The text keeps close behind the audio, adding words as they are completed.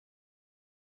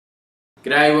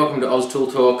G'day, welcome to Oz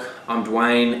Tool Talk. I'm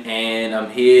Dwayne and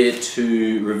I'm here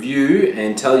to review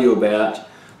and tell you about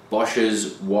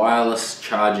Bosch's wireless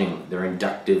charging, their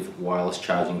inductive wireless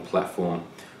charging platform,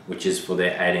 which is for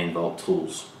their 18 volt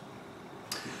tools.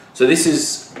 So this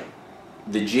is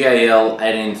the GAL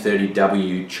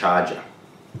 1830W charger,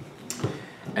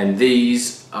 and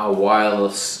these are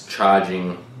wireless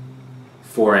charging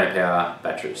 4 amp hour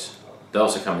batteries. They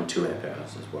also come in 2 amp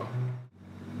hours as well.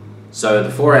 So the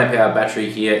 4 amp hour battery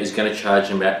here is going to charge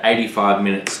in about 85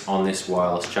 minutes on this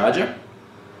wireless charger.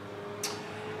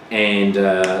 And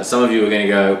some of you are going to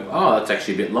go, oh, that's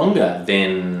actually a bit longer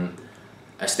than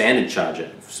a standard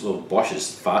charger, well,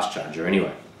 Bosch's fast charger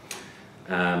anyway.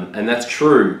 And that's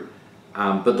true,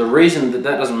 but the reason that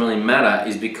doesn't really matter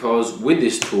is because with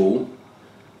this tool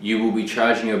you will be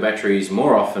charging your batteries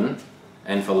more often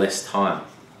and for less time.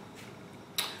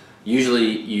 Usually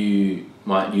you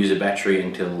might use a battery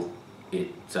until it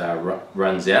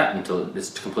runs out, until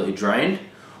it's completely drained,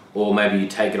 or maybe you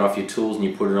take it off your tools and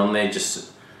you put it on there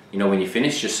just, you know, when you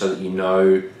finish, just so that you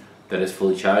know that it's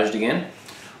fully charged again.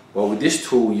 Well, with this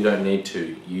tool you don't need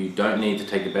to. You don't need to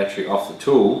take the battery off the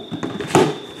tool,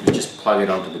 you just plug it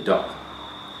onto the dock.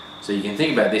 So you can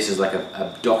think about this as like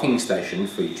a docking station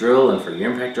for your drill and for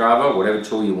your impact driver, whatever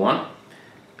tool you want.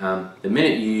 The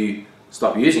minute you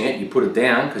stop using it, you put it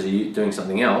down because you're doing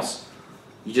something else,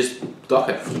 you just dock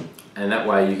it. And that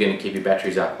way you're going to keep your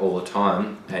batteries up all the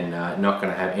time and not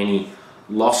going to have any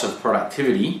loss of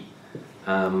productivity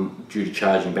due to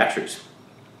charging batteries.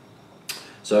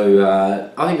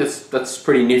 So I think that's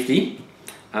pretty nifty,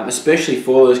 especially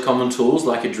for those common tools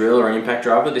like a drill or an impact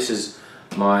driver. This is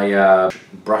my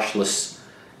brushless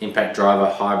impact driver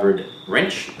hybrid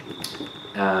wrench,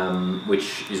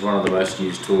 which is one of the most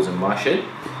used tools in my shed.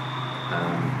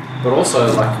 But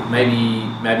also, like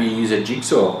maybe you use a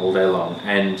jigsaw all day long,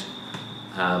 and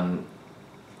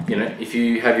you know, if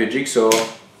you have your jigsaw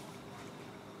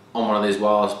on one of these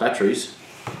wireless batteries,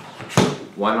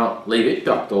 why not leave it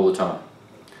docked all the time?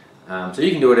 So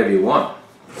you can do whatever you want.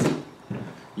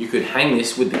 You could hang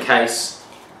this with the case,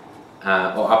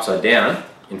 or upside down,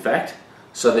 in fact,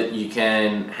 so that you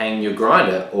can hang your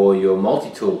grinder or your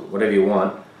multi-tool, whatever you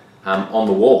want, on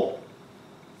the wall,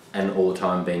 and all the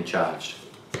time being charged.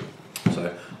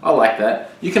 So I like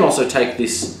that. You can also take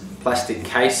this plastic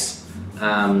case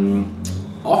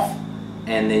off,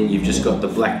 and then you've just got the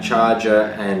black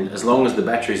charger, and as long as the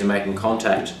batteries are making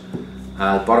contact,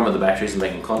 the bottom of the batteries are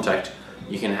making contact,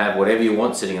 you can have whatever you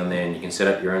want sitting on there, and you can set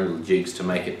up your own little jigs to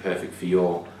make it perfect for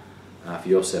your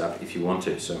setup if you want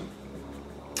to. So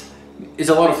there's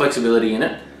a lot of flexibility in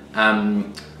it.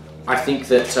 I think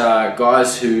that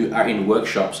guys who are in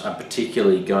workshops are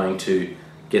particularly going to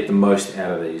get the most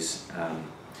out of these.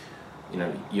 You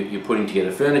know, you're putting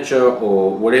together furniture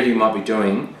or whatever you might be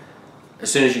doing. As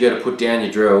soon as you go to put down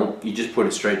your drill, you just put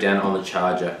it straight down on the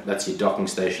charger. That's your docking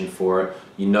station for it.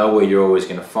 You know where you're always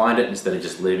going to find it instead of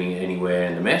just leaving it anywhere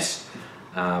in the mess.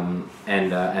 And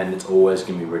it's always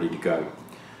going to be ready to go.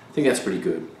 I think that's pretty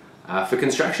good. For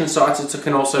construction sites, it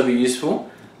can also be useful.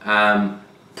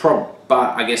 But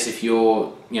I guess if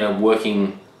you're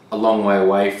working a long way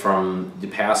away from the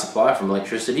power supply, from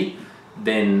electricity,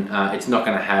 then it's not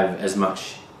going to have as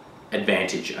much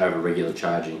advantage over regular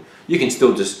charging. You can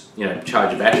still just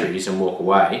charge your batteries and walk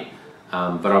away,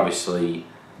 but obviously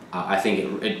I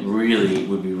think it really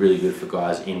would be really good for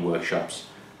guys in workshops,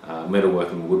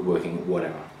 metalworking, woodworking,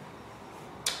 whatever.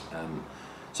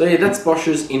 So yeah, that's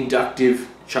Bosch's inductive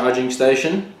charging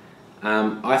station.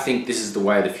 I think this is the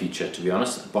way of the future, to be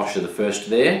honest. Bosch are the first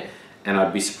there, and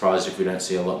I'd be surprised if we don't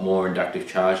see a lot more inductive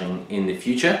charging in the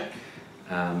future.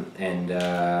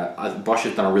 Bosch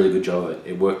has done a really good job of it.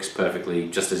 It works perfectly,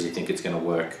 just as you think it's going to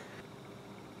work.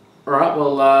 Alright,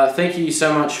 well thank you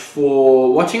so much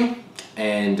for watching,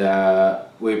 and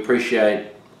we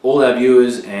appreciate all our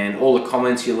viewers and all the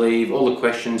comments you leave, all the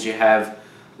questions you have.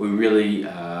 We really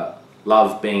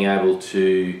love being able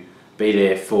to be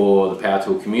there for the power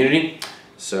tool community.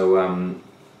 So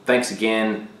thanks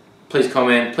again. Please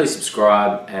comment, please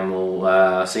subscribe, and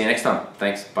we'll see you next time.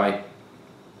 Thanks, bye.